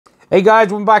Hey guys,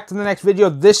 welcome back to the next video.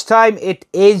 This time it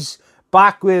is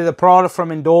back with a product from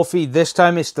Endorfy. This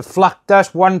time it's the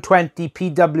Fluctus 120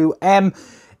 PWM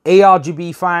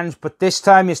ARGB fans, but this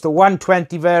time it's the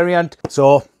 120 variant.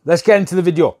 So let's get into the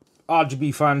video.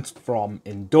 RGB fans from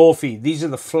Endorfy. These are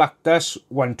the Fluctus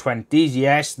 120s.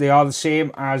 Yes, they are the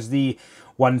same as the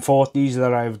 140s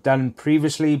that I've done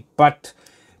previously, but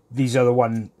these are the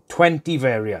 120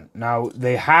 variant. Now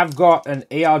they have got an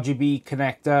ARGB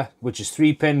connector, which is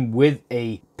 3-pin with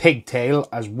a pigtail,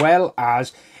 as well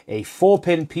as a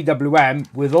 4-pin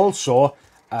PWM with also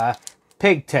a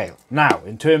pigtail. Now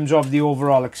in terms of the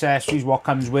overall accessories, what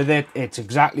comes with it, it's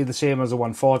exactly the same as the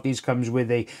 140s. Comes with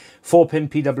a 4-pin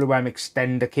PWM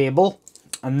extender cable,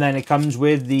 and then it comes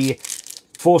with the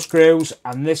 4 screws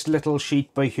and this little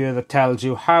sheet by here that tells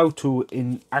you how to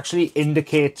actually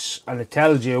indicates, and it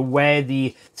tells you where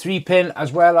the 3-pin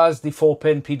as well as the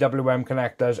 4-pin PWM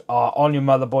connectors are on your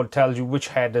motherboard. Tells you which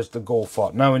headers to go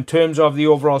for. Now in terms of the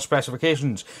overall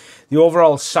specifications, the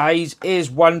overall size is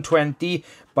 120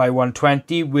 by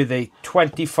 120 with a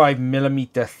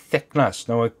 25mm thickness.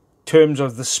 Now in terms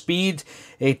of the speed,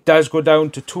 it does go down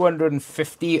to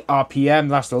 250 RPM.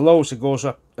 That's the lowest it goes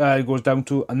up. It goes down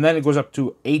to, and then it goes up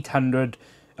to 1800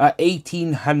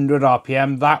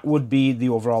 RPM. That would be the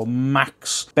overall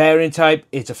max. Bearing type,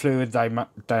 it's a fluid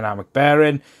dynamic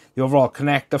bearing. The overall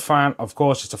connector fan, of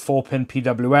course, it's a 4-pin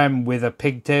PWM with a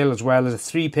pigtail, as well as a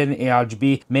 3-pin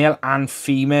ARGB, male and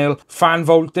female. Fan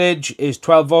voltage is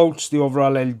 12 volts. The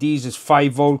overall LEDs is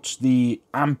 5 volts. The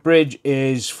amperage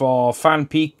is for fan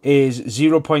peak is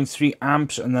 0.3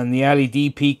 amps, and then the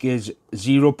LED peak is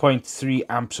 0.3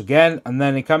 amps again. And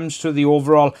then it comes to the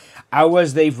overall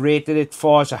hours they've rated it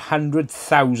for is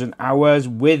 100,000 hours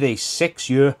with a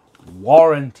 6-year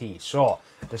warranty. So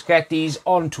let's get these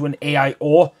onto an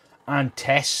AIO and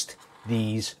test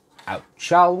these out,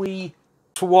 shall we?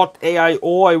 For what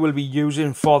AIO I will be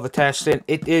using for the testing,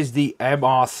 it is the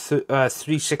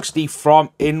MR360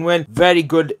 from Inwin. Very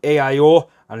good AIO,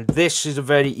 and this is a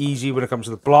very easy when it comes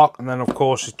to the block. And then of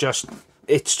course it's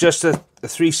just a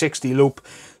 360 loop.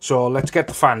 So let's get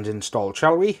the fans installed,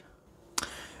 shall we?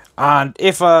 And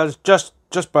if just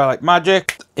by like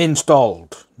magic,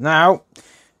 installed. Now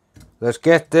let's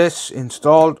get this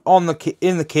installed on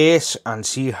in the case and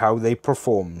see how they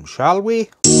perform, shall we?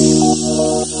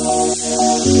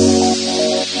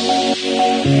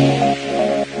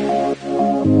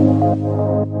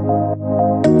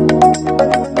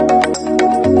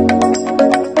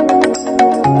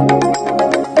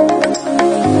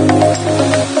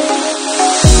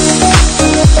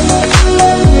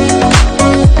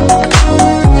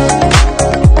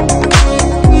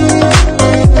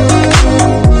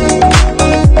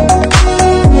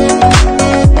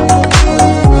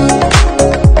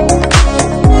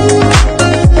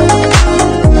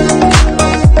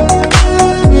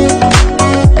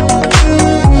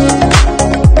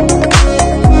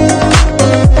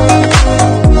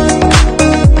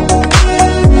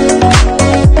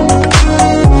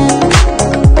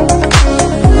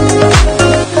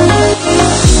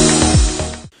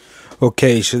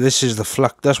 Okay, so this is the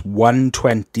Fluctus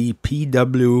 120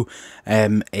 PWM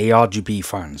ARGB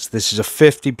fans. This is a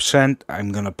 50%.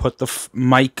 I'm going to put the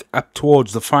mic up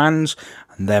towards the fans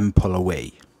and then pull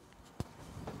away.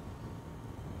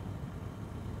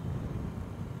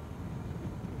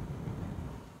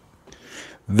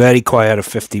 Very quiet at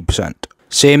 50%.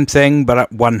 Same thing, but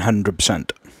at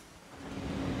 100%.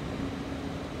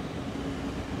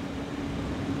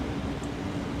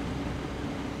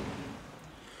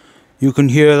 You can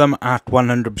hear them at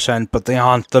 100%, but they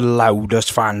aren't the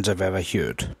loudest fans I've ever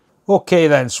heard. Okay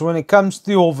then, so when it comes to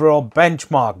the overall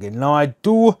benchmarking, now I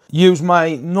do use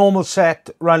my normal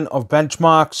set run of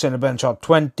benchmarks in a Benchmark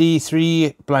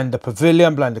 23, Blender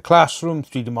Pavilion, Blender Classroom,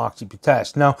 3D Mark CP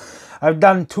test. Now, I've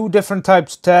done 2 different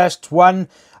types of tests, one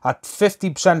at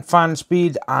 50% fan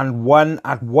speed and one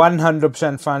at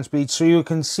 100% fan speed. So you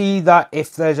can see that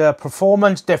if there's a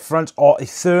performance difference or a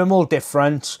thermal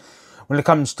difference when it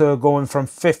comes to going from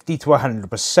 50 to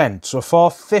 100%. So for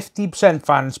 50%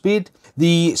 fan speed,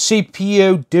 the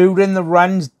CPU during the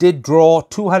runs did draw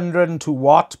 202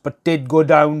 watts, but did go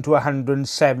down to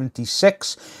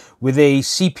 176 with a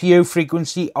CPU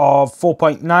frequency of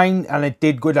 4.9, and it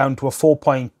did go down to a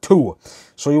 4.2.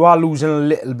 So you are losing a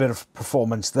little bit of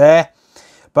performance there.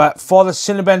 But for the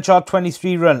Cinebench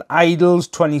 23 run, idles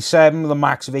 27 with a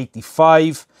max of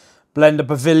 85. Blender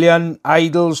Pavilion,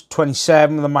 idles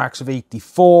 27 with a max of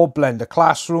 84. Blender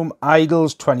Classroom,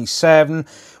 idles 27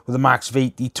 with a max of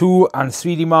 82. And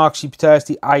 3D Mark CP Test,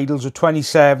 the idles are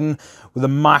 27 with a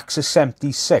max of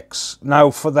 76.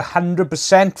 Now for the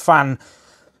 100% fan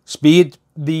speed,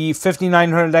 the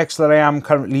 5900X that I am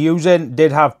currently using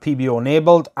did have PBO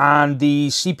enabled, and the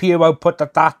CPU output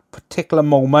at that particular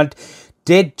moment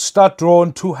did start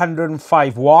drawing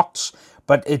 205 watts,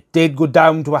 but it did go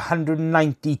down to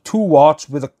 192 watts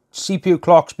with a CPU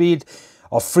clock speed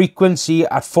of frequency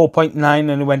at 4.9,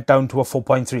 and it went down to a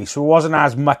 4.3. So it wasn't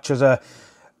as much as a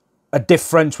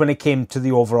difference when it came to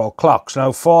the overall clocks.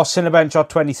 Now for Cinebench Hot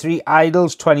 23,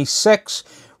 idles 26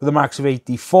 with a max of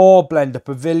 84, Blender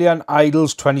Pavilion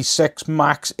idles 26,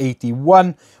 max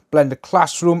 81, Blender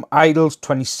Classroom idles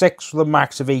 26 with a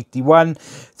max of 81,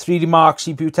 3D Mark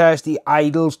CPU Test, the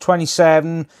idles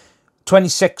 26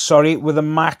 with a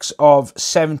max of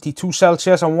 72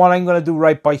 Celsius. And what I'm going to do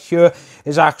right by here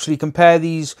is actually compare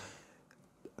these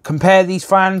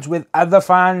fans with other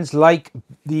fans like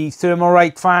the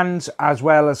Thermalright fans, as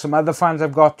well as some other fans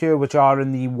I've got here which are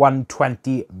in the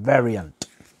 120 variant.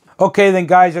 Okay then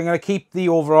guys, I'm going to keep the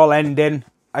overall ending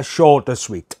as short as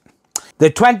sweet. The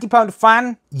 £20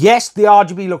 fan, yes, the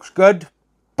RGB looks good,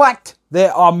 but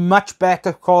there are much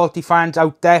better quality fans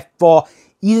out there for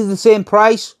either the same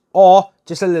price or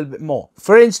just a little bit more.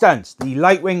 For instance, the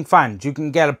Lightwing fans, you can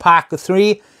get a pack of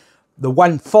 3, the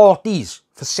 140s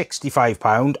for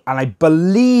 £65, and I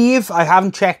believe, I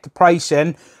haven't checked the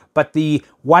pricing, but the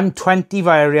 120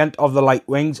 variant of the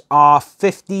Lightwings are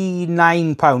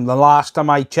 £59 the last time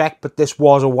I checked, but this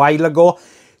was a while ago.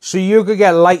 So you could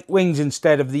get Lightwings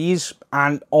instead of these,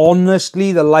 and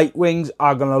honestly the Lightwings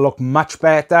are going to look much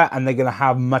better and they're going to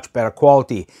have much better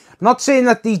quality. I'm not saying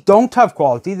that these don't have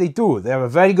quality, they do. They have a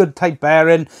very good type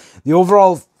bearing. The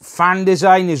overall fan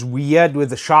design is weird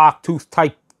with the shark tooth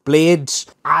type blades.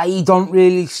 I don't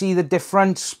really see the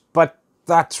difference, but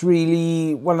that's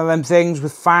really one of them things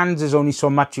with fans. There's only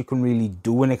so much you can really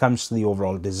do when it comes to the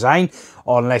overall design,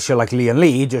 or unless you're like Lian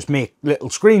Lee, just make little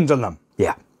screens on them.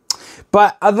 Yeah.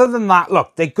 But other than that,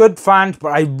 look, they're good fans,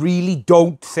 but I really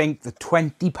don't think the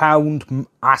 £20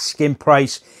 asking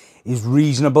price is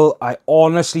reasonable. I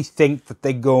honestly think that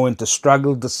they're going to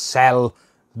struggle to sell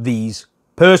these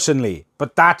personally.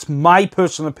 But that's my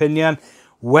personal opinion.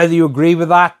 Whether you agree with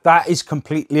that, that is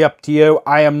completely up to you.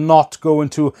 I am not going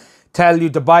to tell you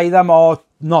to buy them or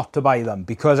not to buy them,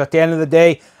 because at the end of the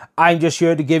day, I'm just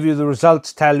here to give you the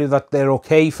results, tell you that they're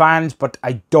okay fans, but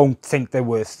I don't think they're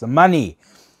worth the money,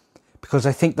 because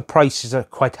I think the prices are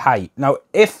quite high. Now,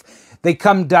 if they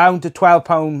come down to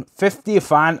 £12.50 a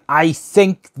fan, I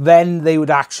think then they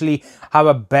would actually have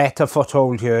a better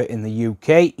foothold here in the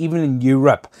UK, even in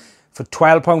Europe. For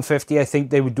 £12.50, I think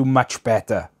they would do much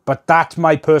better. But that's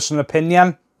my personal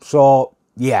opinion. So,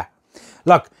 yeah.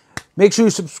 Look, make sure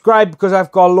you subscribe, because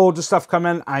I've got loads of stuff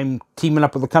coming. I'm teaming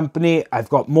up with the company. I've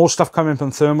got more stuff coming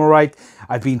from Thermalright.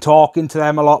 I've been talking to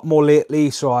them a lot more lately,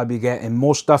 so I'll be getting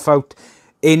more stuff out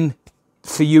in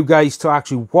for you guys to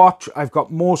actually watch. I've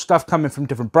got more stuff coming from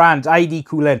different brands, ID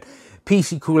Cooling,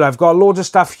 PC Cooler. I've got loads of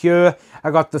stuff here.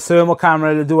 I got the thermal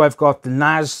camera to do. I've got the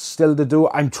NAS still to do.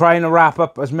 I'm trying to wrap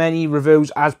up as many reviews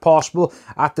as possible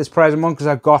at this present moment, because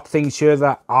I've got things here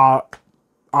that are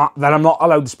that I'm not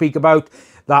allowed to speak about,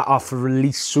 that are for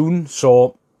release soon.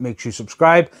 So make sure you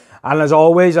subscribe. And as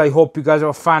always, I hope you guys have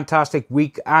a fantastic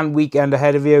week and weekend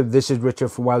ahead of you. This is Richard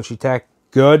from WELSHYTECH.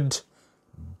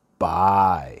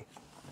 Goodbye.